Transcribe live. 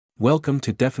Welcome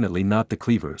to Definitely Not the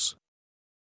Cleavers.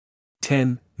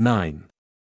 10, 9,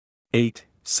 8,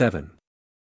 7,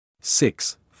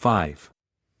 6, 5,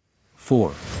 4.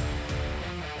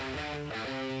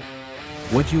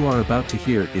 What you are about to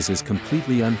hear is as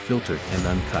completely unfiltered and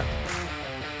uncut.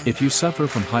 If you suffer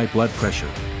from high blood pressure,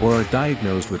 or are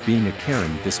diagnosed with being a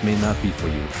Karen, this may not be for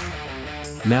you.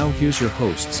 Now here's your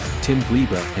hosts, Tim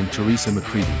Gleba and Teresa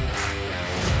McCready.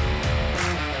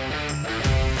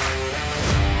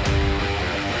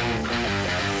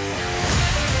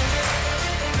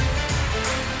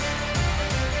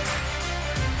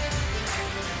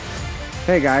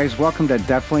 Hey guys, welcome to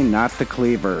Definitely Not the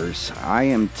Cleavers. I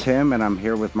am Tim and I'm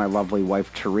here with my lovely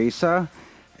wife Teresa.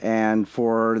 And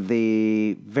for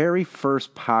the very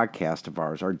first podcast of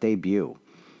ours, our debut,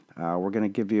 we're going to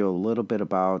give you a little bit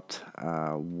about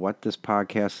what this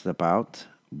podcast is about,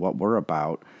 what we're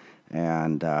about,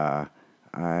 and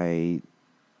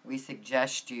We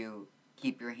suggest you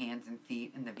keep your hands and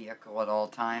feet in the vehicle at all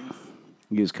times.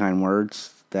 use kind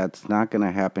words. That's not going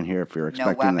to happen here if you're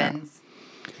expecting No weapons. that.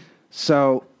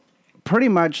 So, pretty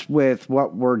much with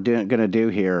what we're going to do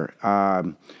here,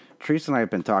 Teresa and I have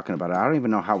been talking about it. I don't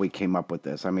even know how we came up with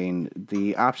this. I mean,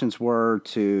 the options were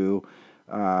to,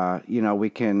 we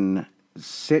can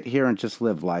sit here and just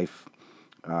live life,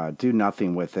 do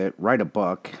nothing with it, write a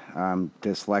book. I'm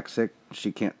dyslexic.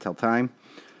 She can't tell time.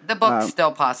 The book's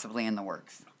still possibly in the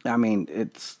works. I mean,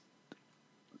 it's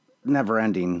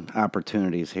never-ending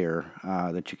opportunities here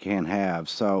that you can have.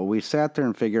 So we sat there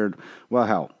and figured, well,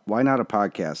 hell, why not a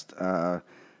podcast?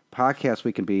 Podcast,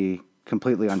 we can be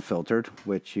completely unfiltered,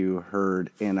 which you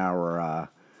heard in our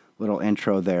little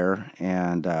intro there.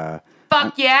 And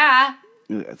Fuck yeah!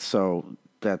 so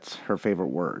that's her favorite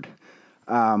word.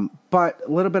 But a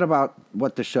little bit about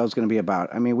what the show's going to be about.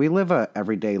 I mean, we live a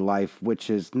everyday life, which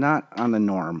is not on the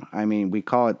norm. I mean, we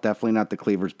call it Definitely Not the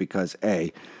Cleavers because,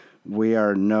 A, we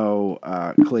are no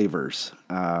cleavers.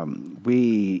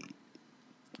 We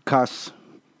cuss,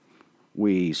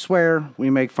 we swear,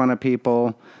 we make fun of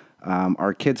people.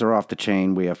 Our kids are off the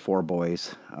chain. We have 4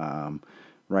 boys.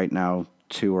 Right now,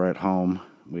 2 are at home.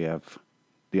 We have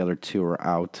the other 2 are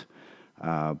out.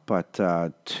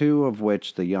 But 2 of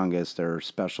which, the youngest, are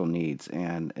special needs.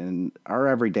 And in our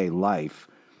everyday life,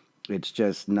 it's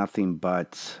just nothing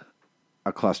but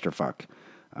a clusterfuck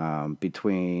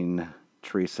between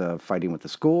Teresa fighting with the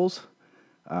schools,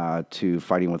 to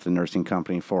fighting with the nursing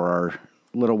company for our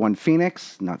little one,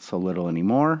 Phoenix, not so little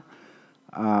anymore,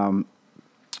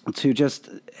 to just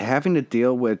having to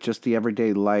deal with just the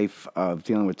everyday life of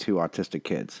dealing with 2 autistic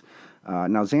kids.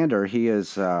 Now, Xander, he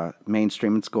is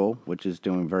mainstream in school, which is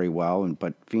doing very well,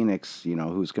 but Phoenix,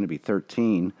 who's going to be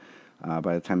 13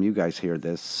 by the time you guys hear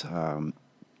this,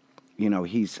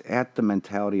 he's at the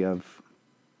mentality of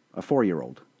a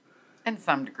 4-year-old. In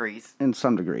some degrees.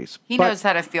 He knows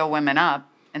how to feel women up,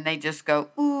 and they just go,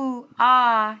 ooh,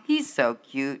 ah, he's so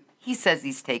cute. He says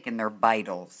he's taking their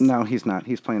vitals. No, he's not.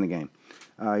 He's playing the game.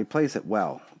 He plays it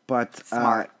well. But,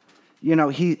 smart.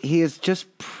 He is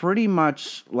just pretty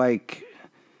much like,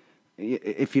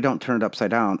 if you don't turn it upside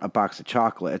down, a box of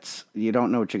chocolates, you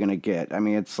don't know what you're going to get. I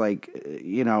mean, it's like,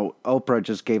 Oprah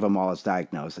just gave him all his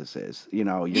diagnoses. You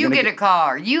get a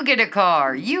car, you get a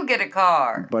car, you get a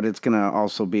car. But it's going to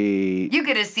also be... You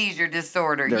get a seizure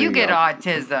disorder, you get go.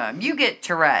 Autism, you get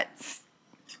Tourette's.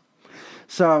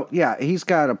 So, yeah, he's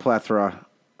got a plethora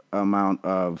amount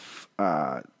of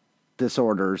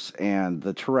disorders, and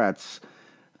the Tourette's...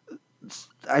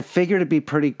 I figured it'd be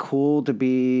pretty cool to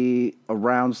be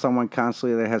around someone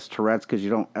constantly that has Tourette's because you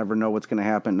don't ever know what's going to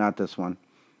happen. Not this one.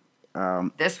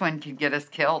 This one could get us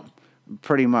killed.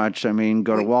 Pretty much. I mean,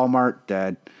 go to Walmart,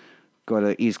 dead. Go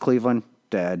to East Cleveland,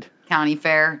 dead. County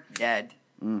fair, dead.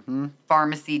 Mm-hmm.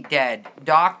 Pharmacy, dead.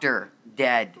 Doctor,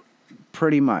 dead.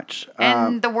 Pretty much.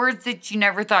 And the words that you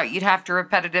never thought you'd have to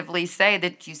repetitively say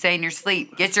that you say in your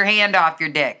sleep. Get your hand off your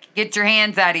dick. Get your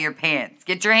hands out of your pants.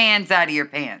 Get your hands out of your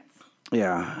pants.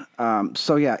 Yeah.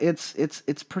 So yeah,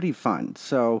 it's pretty fun.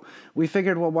 So we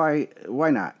figured, well, why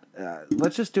not?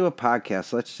 Let's just do a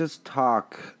podcast. Let's just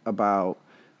talk about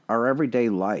our everyday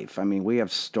life. I mean, we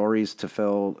have stories to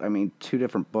fill. I mean, 2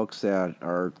 different books that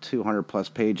are 200 plus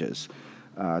pages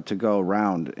to go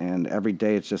around, and every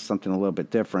day it's just something a little bit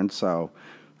different. So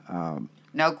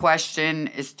no question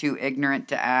is too ignorant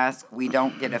to ask. We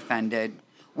don't get offended.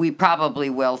 We probably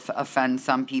will offend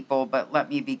some people, but let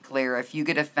me be clear. If you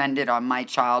get offended on my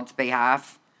child's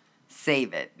behalf,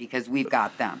 save it, because we've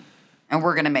got them, and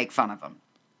we're going to make fun of them.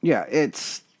 Yeah,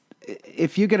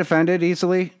 if you get offended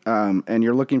easily, and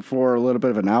you're looking for a little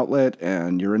bit of an outlet,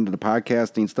 and you're into the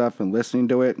podcasting stuff and listening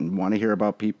to it and want to hear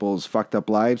about people's fucked up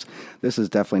lives, this is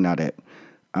definitely not it.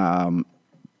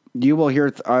 You will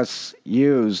hear us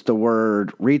use the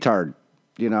word retard.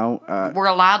 We're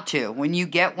allowed to. When you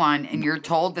get one and you're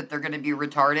told that they're going to be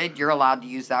retarded, you're allowed to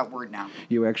use that word now.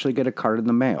 You actually get a card in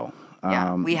the mail.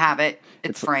 Yeah, we have it.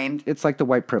 It's framed. It's like the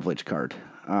white privilege card.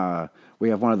 We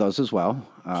have one of those as well,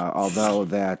 although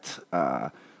that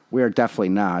we are definitely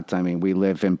not. I mean, we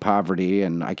live in poverty,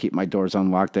 and I keep my doors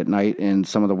unlocked at night in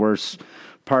some of the worst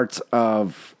parts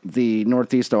of the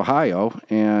Northeast Ohio.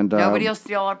 And Nobody will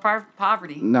steal our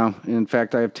poverty. No. In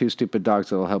fact, I have 2 stupid dogs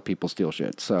that will help people steal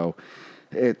shit. So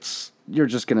you're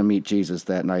just going to meet Jesus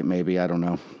that night, maybe. I don't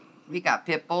know. We got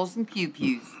pit bulls and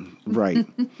pew-pews. Right.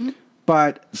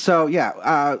 But, so,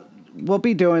 yeah, we'll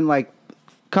be doing, like,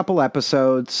 a couple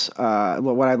episodes.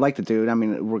 What I'd like to do, I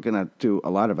mean, we're going to do a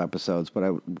lot of episodes, but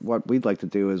what we'd like to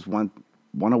do is one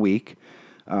a week,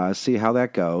 see how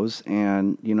that goes.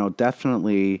 And,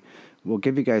 definitely we'll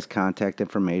give you guys contact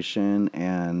information.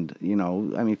 And,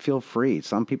 I mean, feel free.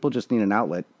 Some people just need an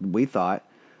outlet, we thought.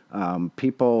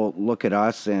 People look at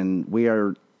us, and we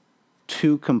are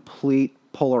 2 complete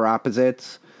polar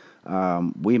opposites.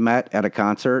 We met at a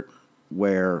concert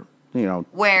where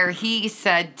he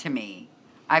said to me,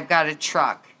 I've got a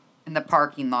truck in the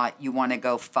parking lot, you want to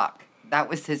go fuck. That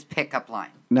was his pickup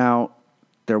line. Now,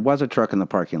 there was a truck in the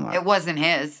parking lot. It wasn't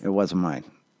his. It wasn't mine.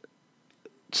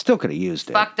 Still could have used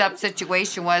it. Fucked up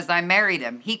situation was I married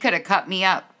him. He could have cut me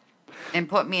up and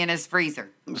put me in his freezer.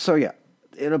 So, yeah,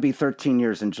 it'll be 13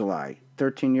 years in July.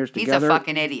 13 years together. He's a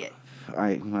fucking idiot.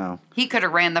 He could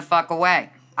have ran the fuck away.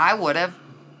 I would have.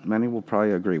 Many will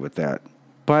probably agree with that.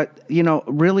 But,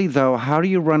 really, though, how do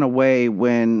you run away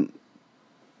when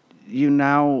you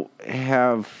now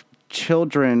have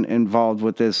children involved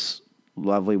with this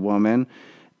lovely woman,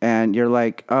 and you're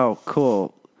like, oh,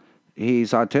 cool,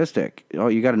 he's autistic. Oh,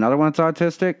 you got another one that's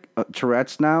autistic?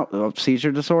 Tourette's now?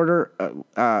 Seizure disorder?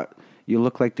 You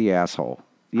look like the asshole.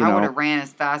 I would have ran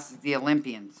as fast as the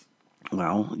Olympians.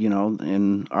 Well,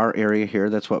 in our area here,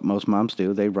 that's what most moms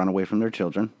do. They run away from their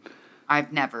children.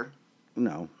 I've never.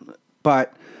 No.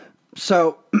 But,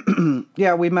 so,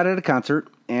 yeah, we met at a concert,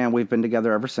 and we've been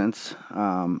together ever since.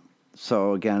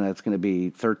 So, again, it's going to be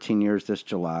 13 years this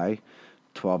July,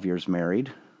 12 years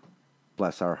married.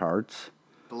 Bless our hearts.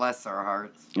 Bless our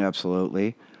hearts.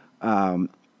 Absolutely.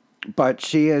 But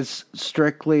she is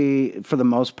strictly, for the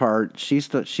most part, she's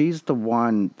the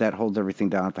one that holds everything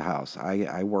down at the house.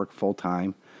 I work full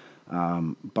time,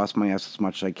 bust my ass as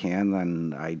much as I can.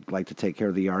 Then I like to take care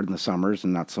of the yard in the summers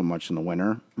and not so much in the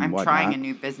winter. I'm trying a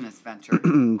new business venture.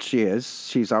 She is.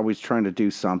 She's always trying to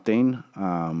do something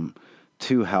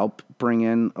to help bring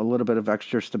in a little bit of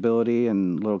extra stability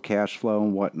and little cash flow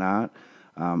and whatnot.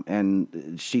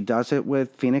 And she does it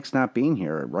with Phoenix not being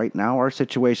here. Right now, our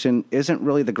situation isn't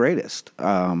really the greatest.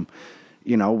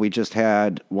 We just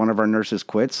had one of our nurses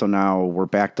quit, so now we're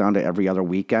back down to every other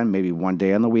weekend, maybe one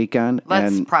day on the weekend.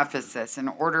 Let's preface this. In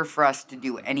order for us to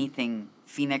do anything,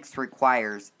 Phoenix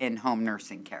requires in-home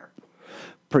nursing care.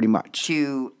 Pretty much.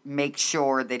 To make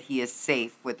sure that he is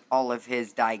safe with all of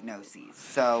his diagnoses.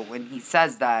 So when he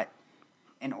says that,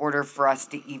 in order for us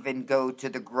to even go to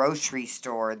the grocery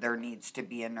store, there needs to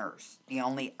be a nurse. The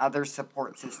only other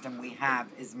support system we have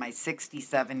is my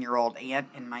 67-year-old aunt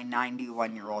and my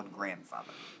 91-year-old grandfather.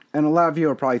 And a lot of you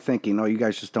are probably thinking, oh, you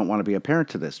guys just don't want to be a parent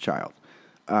to this child.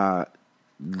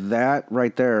 That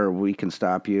right there, we can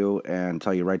stop you and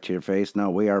tell you right to your face,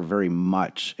 no, we are very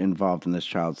much involved in this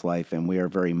child's life, and we are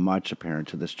very much a parent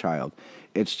to this child.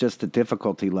 It's just the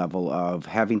difficulty level of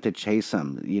having to chase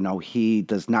him. He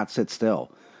does not sit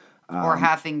still. Or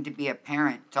having to be a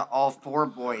parent to all 4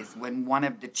 boys when one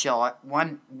of the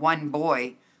one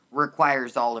boy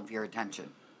requires all of your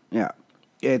attention. Yeah,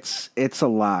 it's a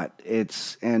lot.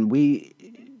 And we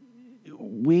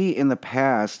in the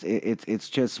past, it's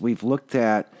just we've looked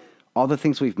at all the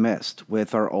things we've missed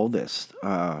with our oldest,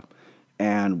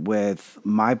 and with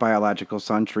my biological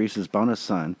son, Teresa's bonus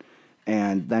son.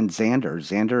 And then Xander.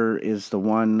 Xander is the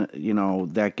one,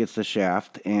 that gets the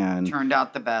shaft. And turned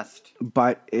out the best.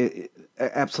 But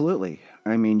absolutely.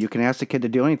 I mean, you can ask the kid to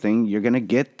do anything. You're going to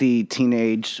get the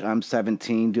teenage, I'm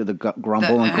 17, do the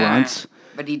grumble and grunts.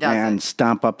 But he doesn't. And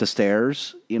stomp up the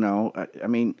stairs. I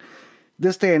mean,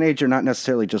 this day and age, you're not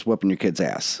necessarily just whooping your kid's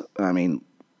ass. I mean,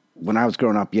 when I was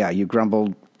growing up, yeah, you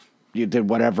grumbled. You did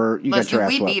whatever. You got your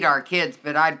ass we whooped. beat our kids,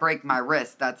 but I'd break my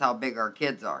wrist. That's how big our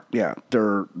kids are. Yeah,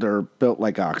 they're built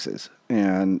like oxes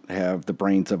and have the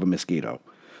brains of a mosquito.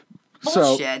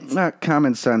 Bullshit. So, not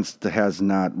common sense has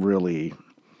not really.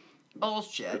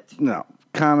 Bullshit. No,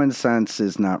 common sense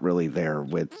is not really there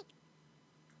with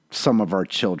some of our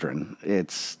children.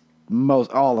 It's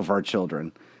all of our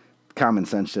children. common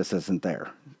sense just isn't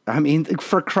there. I mean,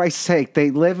 for Christ's sake,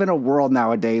 they live in a world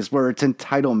nowadays where it's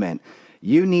entitlement.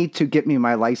 You need to get me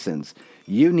my license.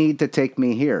 You need to take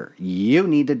me here. You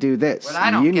need to do this. What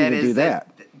I don't you get need to do is that.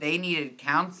 they needed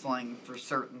counseling for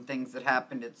certain things that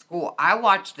happened at school. I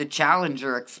watched the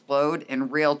Challenger explode in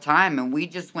real time, and we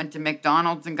just went to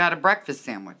McDonald's and got a breakfast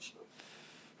sandwich.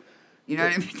 You know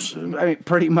what I mean? I mean,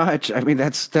 pretty much. I mean,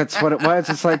 that's what it was.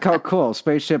 It's like, oh, cool,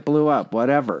 spaceship blew up,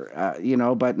 whatever.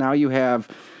 But now you have,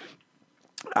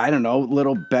 I don't know,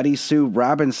 little Betty Sue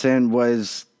Robinson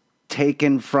was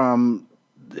taken from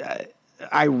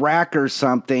Iraq or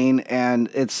something,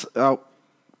 and it's,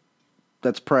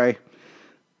 let's pray.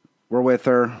 We're with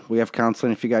her. We have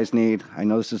counseling if you guys need. I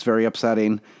know this is very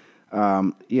upsetting.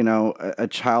 A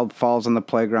child falls on the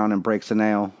playground and breaks a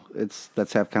nail.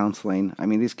 Let's have counseling. I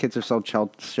mean, these kids are so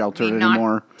sheltered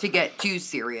anymore. Not to get too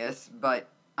serious, but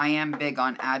I am big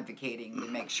on advocating to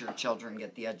make sure children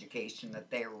get the education that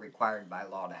they are required by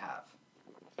law to have.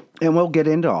 And we'll get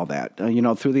into all that,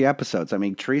 through the episodes. I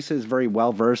mean, Teresa is very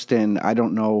well versed in, I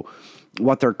don't know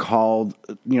what they're called,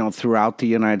 throughout the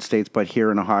United States, but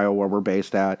here in Ohio where we're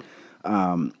based at,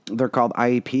 they're called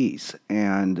IEPs.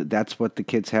 And that's what the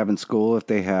kids have in school if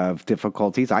they have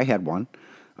difficulties. I had one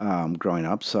growing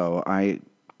up, so I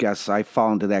guess I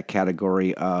fall into that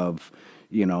category of,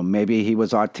 maybe he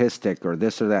was autistic or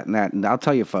this or that and that. And I'll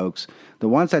tell you, folks, the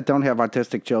ones that don't have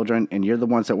autistic children and you're the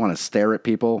ones that want to stare at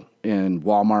people in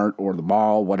Walmart or the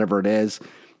mall, whatever it is,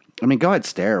 I mean, go ahead,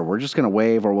 stare. We're just going to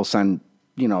wave or we'll send,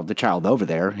 the child over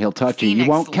there. He'll touch you. You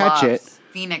won't catch it.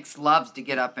 Phoenix loves to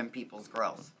get up in people's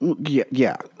grills.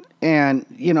 Yeah. And,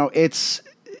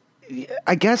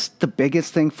 I guess the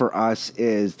biggest thing for us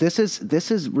is this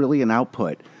is really an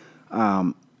output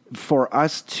for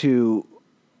us to,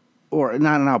 or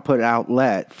not an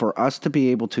outlet, for us to be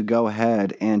able to go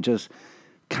ahead and just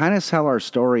kind of sell our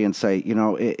story and say,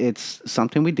 it's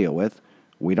something we deal with.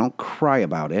 We don't cry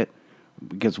about it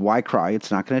because why cry?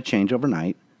 It's not going to change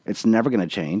overnight. It's never going to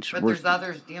change. But there's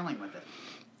others dealing with it.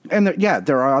 And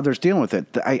there are others dealing with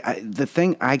it. The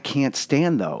thing I can't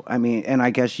stand, though, I mean, and I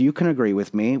guess you can agree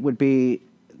with me, would be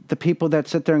the people that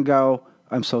sit there and go,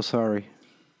 I'm so sorry.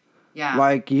 Yeah.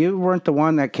 Like, you weren't the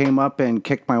one that came up and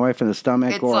kicked my wife in the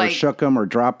stomach or shook him or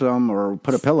dropped him or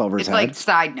put a pillow over his head. It's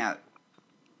like, side note,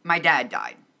 my dad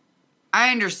died.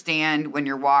 I understand when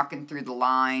you're walking through the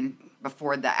line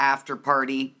before the after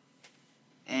party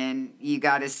and you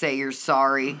got to say you're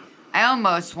sorry. I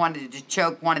almost wanted to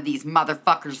choke one of these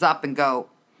motherfuckers up and go,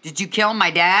 did you kill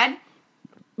my dad?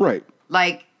 Right.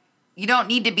 Like, you don't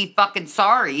need to be fucking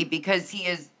sorry because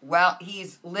he's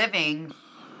living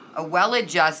a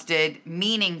well-adjusted,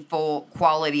 meaningful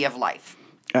quality of life.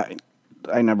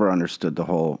 I never understood the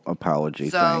whole apology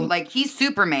thing. So, he's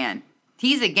Superman.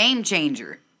 He's a game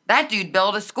changer. That dude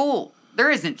built a school. There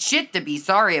isn't shit to be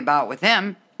sorry about with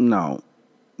him. No.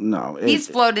 He's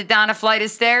floated down a flight of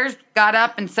stairs, got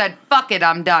up and said, fuck it,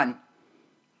 I'm done.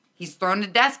 He's thrown a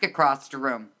desk across the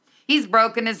room. He's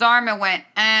broken his arm and went,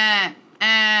 Yeah,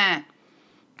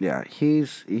 he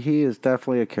is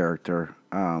definitely a character.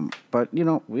 But,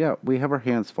 we have our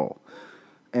hands full.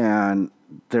 And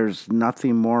there's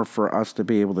nothing more for us to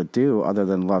be able to do other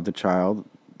than love the child,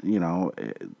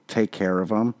 take care of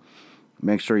him,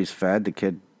 make sure he's fed. The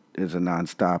kid is a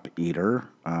nonstop eater.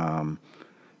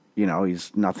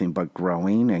 He's nothing but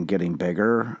growing and getting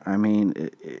bigger. I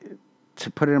mean, to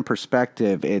put it in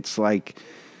perspective, it's like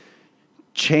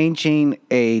changing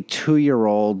a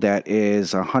 2-year-old that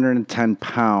is 110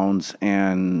 pounds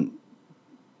and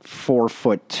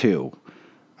 4'2".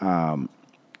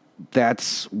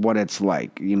 That's what it's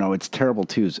like. It's terrible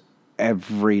twos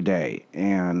every day.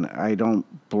 And I don't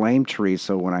blame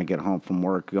Teresa when I get home from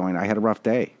work going, I had a rough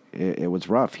day. It was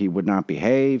rough. He would not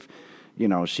behave.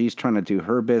 She's trying to do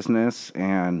her business,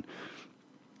 and,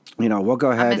 we'll go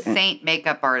ahead. I'm a saint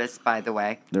makeup artist, by the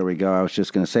way. There we go. I was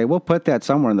just going to say, we'll put that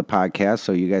somewhere in the podcast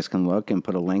so you guys can look and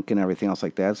put a link and everything else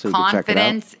like that so you can check it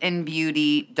out.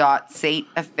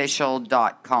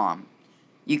 ConfidenceInBeauty.saintofficial.com.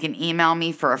 You can email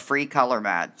me for a free color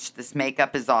match. This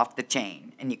makeup is off the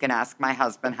chain, and you can ask my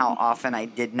husband how often I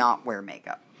did not wear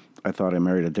makeup. I thought I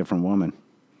married a different woman.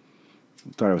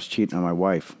 I thought I was cheating on my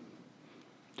wife.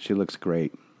 She looks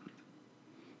great.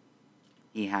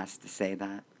 He has to say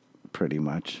that. Pretty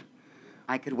much.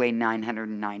 I could weigh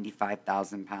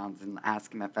 995,000 pounds and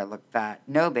ask him if I look fat.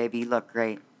 No, baby, you look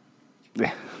great.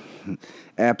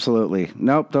 Absolutely.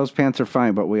 Nope, those pants are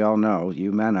fine, but we all know,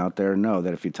 you men out there know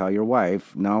that if you tell your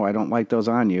wife, no, I don't like those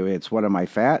on you, it's what, am I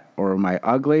fat or am I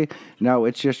ugly? No,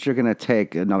 it's just you're going to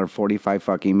take another 45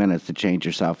 fucking minutes to change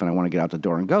yourself and I want to get out the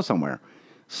door and go somewhere.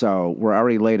 So we're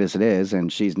already late as it is,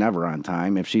 and she's never on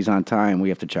time. If she's on time, we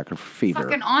have to check her for fever.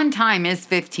 Fucking on time is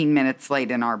 15 minutes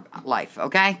late in our life,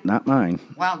 okay? Not mine.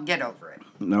 Well, get over it.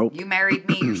 Nope. You married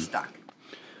me, you're stuck.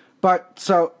 But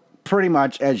so pretty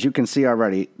much, as you can see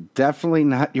already, definitely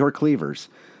not your cleavers.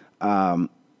 I'm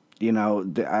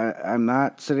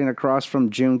not sitting across from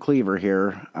June Cleaver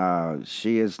here.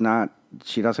 She is not.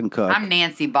 She doesn't cook. I'm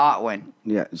Nancy Botwin.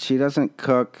 Yeah, she doesn't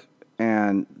cook,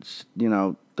 and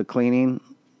the cleaning,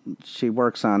 she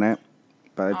works on it.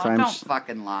 By the time Don't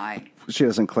fucking lie. she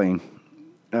doesn't clean.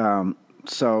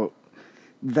 So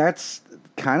that's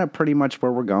kind of pretty much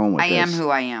where we're going with I this. am who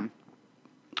I am.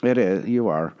 It is. You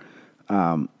are.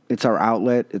 It's our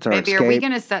outlet. It's our Maybe escape. are we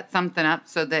going to set something up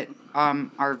so that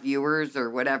our viewers or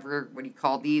whatever, what do you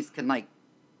call these, can like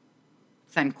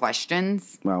send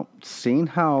questions? Well, seeing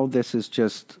how this is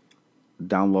just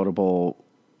downloadable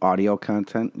audio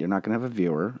content, you're not going to have a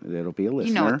viewer. It'll be a listener.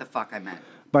 You know what the fuck I meant.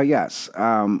 But yes,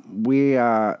 we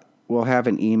will have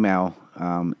an email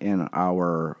in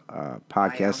our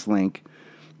podcast link,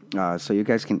 so you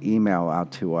guys can email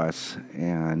out to us,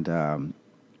 and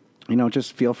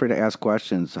just feel free to ask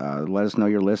questions. Let us know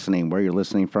you're listening, where you're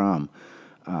listening from.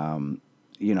 Are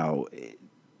you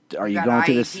going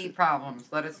through this? IEP problems?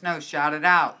 Let us know. Shout it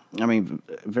out. I mean,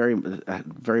 very,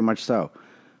 very much so.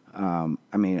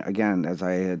 Again, as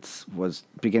I was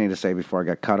beginning to say before I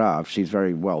got cut off, she's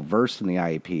very well versed in the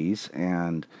IEPs,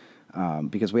 and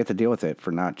because we have to deal with it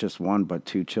for not just one but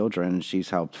two children, she's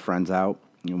helped friends out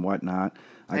and whatnot.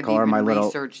 I've even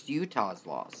researched Utah's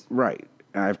laws. Right.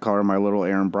 I've called her my little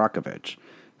Aaron Brockovich.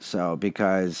 So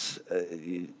because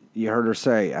you heard her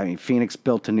say, Phoenix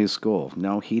built a new school.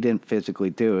 No, he didn't physically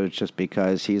do it. It's just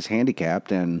because he's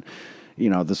handicapped, and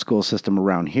the school system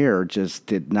around here just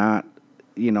did not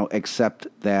accept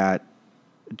that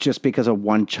just because of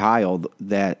one child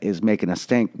that is making a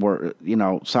stink,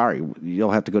 sorry,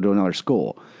 you'll have to go to another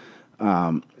school.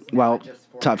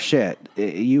 Tough shit.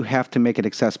 You have to make it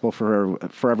accessible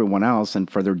for everyone else, and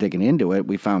further digging into it,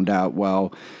 we found out,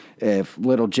 if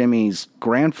little Jimmy's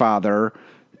grandfather,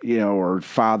 or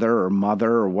father or mother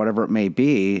or whatever it may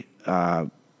be,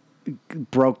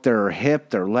 broke their hip,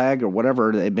 their leg, or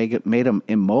whatever, it made them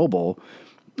immobile,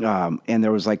 and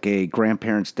there was like a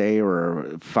grandparents' day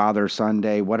or father-son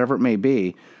day, whatever it may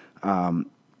be,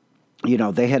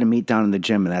 they had to meet down in the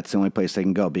gym, and that's the only place they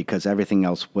can go because everything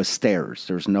else was stairs.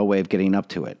 There's no way of getting up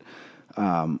to it.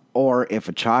 Or if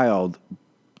a child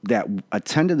that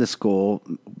attended the school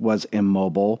was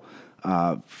immobile,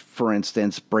 for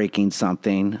instance, breaking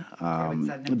something,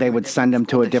 they would send them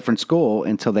to a different school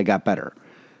until they got better.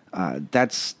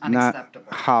 That's not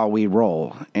how we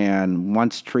roll. And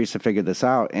once Teresa figured this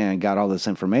out and got all this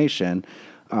information,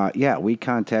 we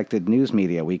contacted news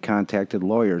media, we contacted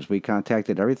lawyers, we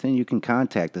contacted everything you can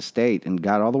contact the state, and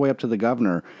got all the way up to the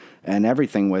governor and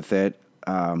everything with it,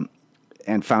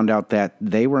 and found out that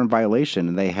they were in violation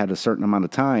and they had a certain amount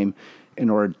of time in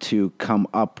order to come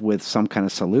up with some kind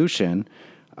of solution.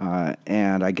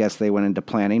 And I guess they went into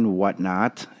planning,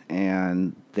 whatnot,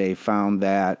 and they found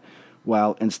that,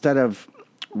 instead of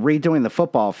redoing the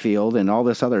football field and all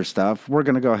this other stuff, we're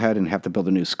going to go ahead and have to build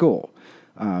a new school.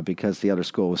 Because the other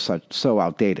school was so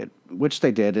outdated, which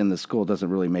they did, and the school doesn't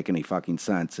really make any fucking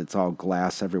sense. It's all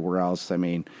glass everywhere else.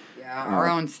 Our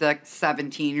own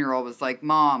 17-year-old was like,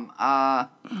 Mom,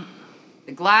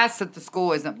 the glass at the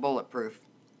school isn't bulletproof.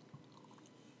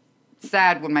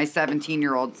 Sad when my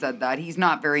 17-year-old said that. He's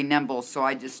not very nimble, so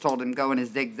I just told him go in a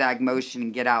zigzag motion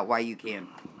and get out while you can.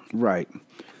 Right.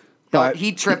 But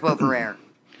he'd trip over air.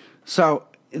 So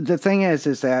the thing is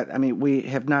that, we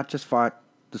have not just fought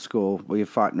the school, we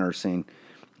fought nursing,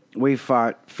 we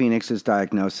fought Phoenix's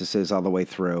diagnoses all the way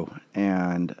through,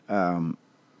 and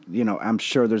I'm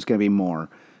sure there's going to be more.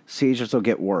 Seizures will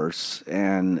get worse,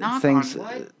 and Knock things. On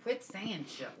wood. Quit saying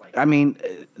shit like that.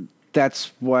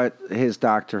 That's what his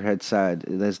doctor had said.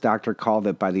 His doctor called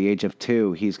it by the age of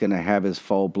 2, he's going to have his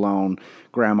full-blown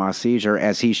grandma seizure,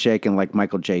 as he's shaking like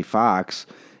Michael J. Fox,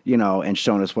 and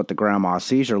showing us what the grandma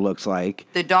seizure looks like.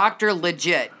 The doctor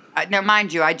legit. Now,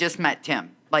 mind you, I just met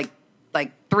Tim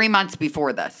like 3 months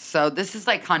before this, so this is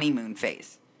like honeymoon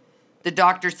phase. The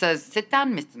doctor says, "Sit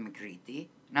down, Mr. McCready,"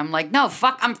 and I'm like, "No,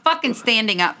 I'm fucking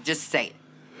standing up. Just say it."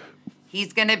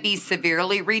 He's gonna be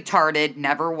severely retarded,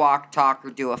 never walk, talk, or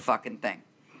do a fucking thing.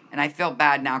 And I feel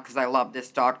bad now because I love this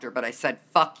doctor, but I said,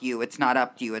 "Fuck you. It's not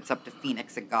up to you. It's up to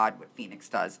Phoenix and God what Phoenix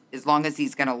does. As long as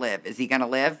he's gonna live. Is he gonna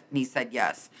live?" And he said,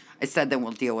 "Yes." I said, "Then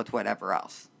we'll deal with whatever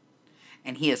else."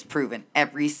 And he has proven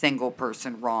every single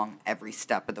person wrong every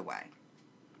step of the way.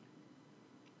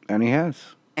 And he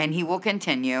has. And he will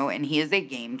continue, and he is a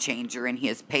game changer, and he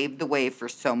has paved the way for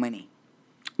so many.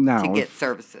 No, to get if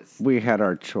services. we had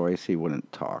our choice, he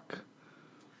wouldn't talk.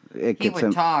 He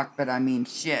would talk, but I mean,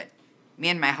 shit. Me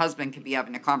and my husband could be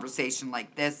having a conversation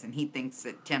like this, and he thinks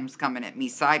that Tim's coming at me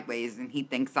sideways, and he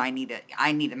thinks I need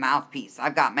a mouthpiece.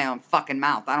 I've got my own fucking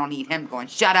mouth. I don't need him going,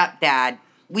 shut up, Dad.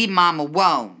 We mama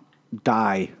won't.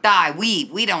 Die.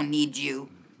 We don't need you.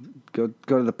 Go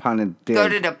to the pond and dig. Go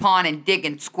to the pond and dig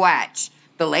and squatch.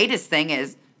 The latest thing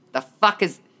is,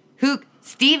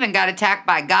 Steven got attacked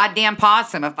by a goddamn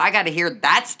possum. If I got to hear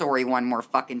that story one more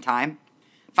fucking time.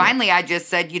 Finally, I just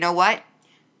said, you know what?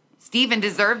 Steven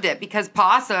deserved it because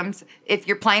possums, if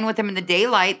you're playing with them in the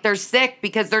daylight, they're sick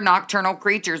because they're nocturnal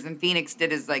creatures. And Phoenix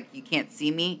did his, you can't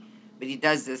see me, but he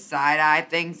does this side-eye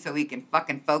thing so he can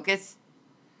fucking focus.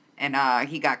 And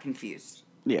he got confused.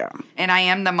 Yeah. And I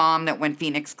am the mom that when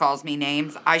Phoenix calls me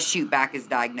names, I shoot back his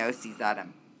diagnoses at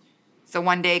him. So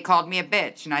one day he called me a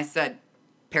bitch, and I said,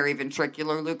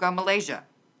 periventricular leukomalacia.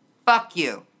 Fuck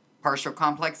you. Partial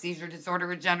complex seizure disorder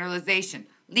with generalization.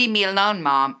 Leave me alone,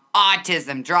 Mom.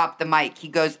 Autism. Drop the mic. He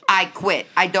goes, I quit.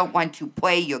 I don't want to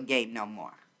play your game no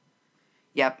more.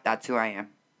 Yep, that's who I am.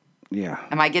 Yeah.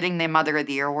 Am I getting the Mother of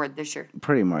the Year award this year?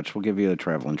 Pretty much. We'll give you a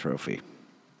traveling trophy.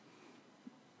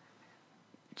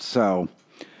 So,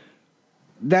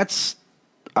 that's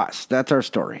us. That's our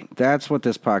story. That's what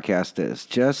this podcast is.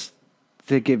 Just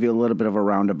to give you a little bit of a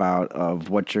roundabout of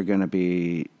what you're going to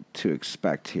be to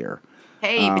expect here.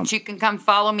 Hey, but you can come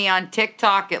follow me on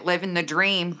TikTok at Living the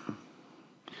Dream.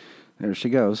 There she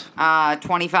goes.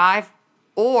 25.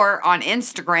 Or on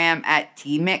Instagram at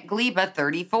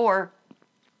TMcGleba34.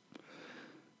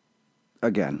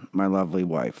 Again, my lovely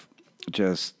wife.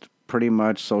 Just pretty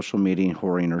much social media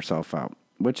whoring herself out.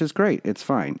 Which is great. It's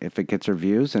fine. If it gets her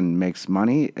views and makes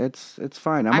money, it's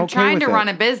fine. I'm okay trying with to it. run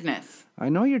a business. I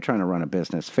know you're trying to run a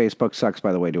business. Facebook sucks,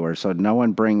 by the way, to her. So no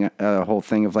one bring a whole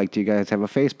thing of do you guys have a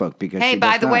Facebook? Because hey, she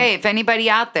by does the not. way, if anybody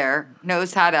out there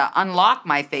knows how to unlock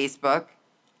my Facebook,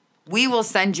 we will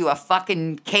send you a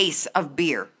fucking case of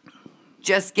beer.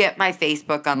 Just get my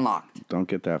Facebook unlocked. Don't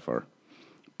get that far.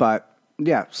 But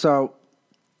yeah, so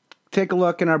take a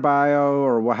look in our bio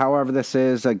or however this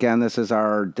is. Again, this is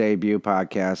our debut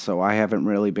podcast, so I haven't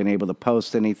really been able to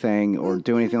post anything or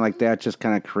do anything like that. Just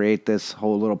kind of create this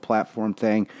whole little platform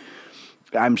thing.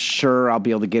 I'm sure I'll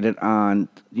be able to get it on,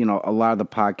 a lot of the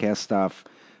podcast stuff.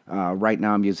 Right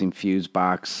now I'm using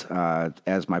Fusebox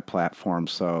as my platform,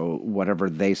 so whatever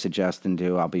they suggest and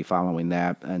do, I'll be following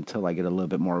that until I get a little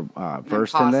bit more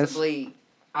versed in this. Possibly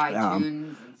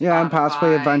iTunes. Yeah, and possibly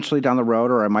Spotify, eventually down the road,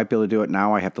 or I might be able to do it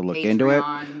now. I have to look into it.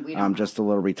 Patreon, I'm just a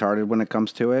little retarded when it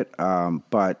comes to it.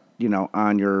 But,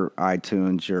 on your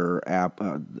iTunes, your app,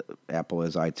 Apple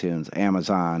is iTunes,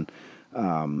 Amazon,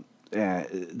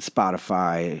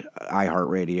 Spotify,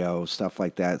 iHeartRadio, stuff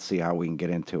like that, see how we can get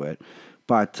into it.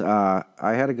 But I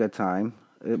had a good time.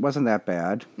 It wasn't that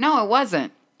bad. No, it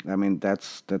wasn't. I mean,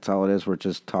 that's all it is. We're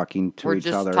just talking to each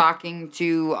other. We're just talking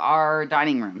to our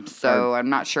dining room, so I'm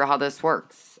not sure how this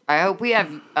works. I hope we have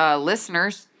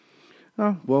listeners.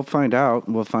 Oh, we'll find out.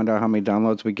 We'll find out how many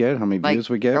downloads we get, how many views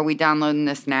we get. Are we downloading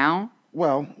this now?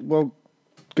 Well, we'll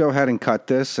go ahead and cut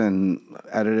this and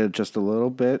edit it just a little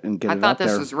bit and get it up there. I thought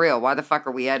this was real. Why the fuck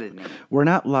are we editing it? We're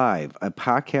not live. A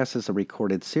podcast is a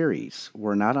recorded series.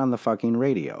 We're not on the fucking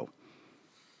radio.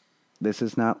 This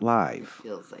is not live.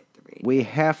 Feels like the radio. We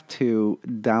have to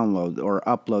download or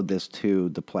upload this to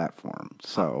the platform.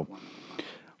 So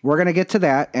we're going to get to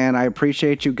that, and I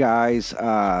appreciate you guys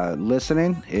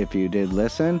listening, if you did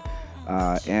listen,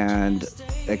 and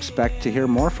expect to hear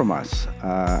more from us.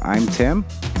 I'm Tim.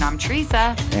 And I'm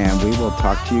Teresa. And we will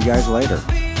talk to you guys later.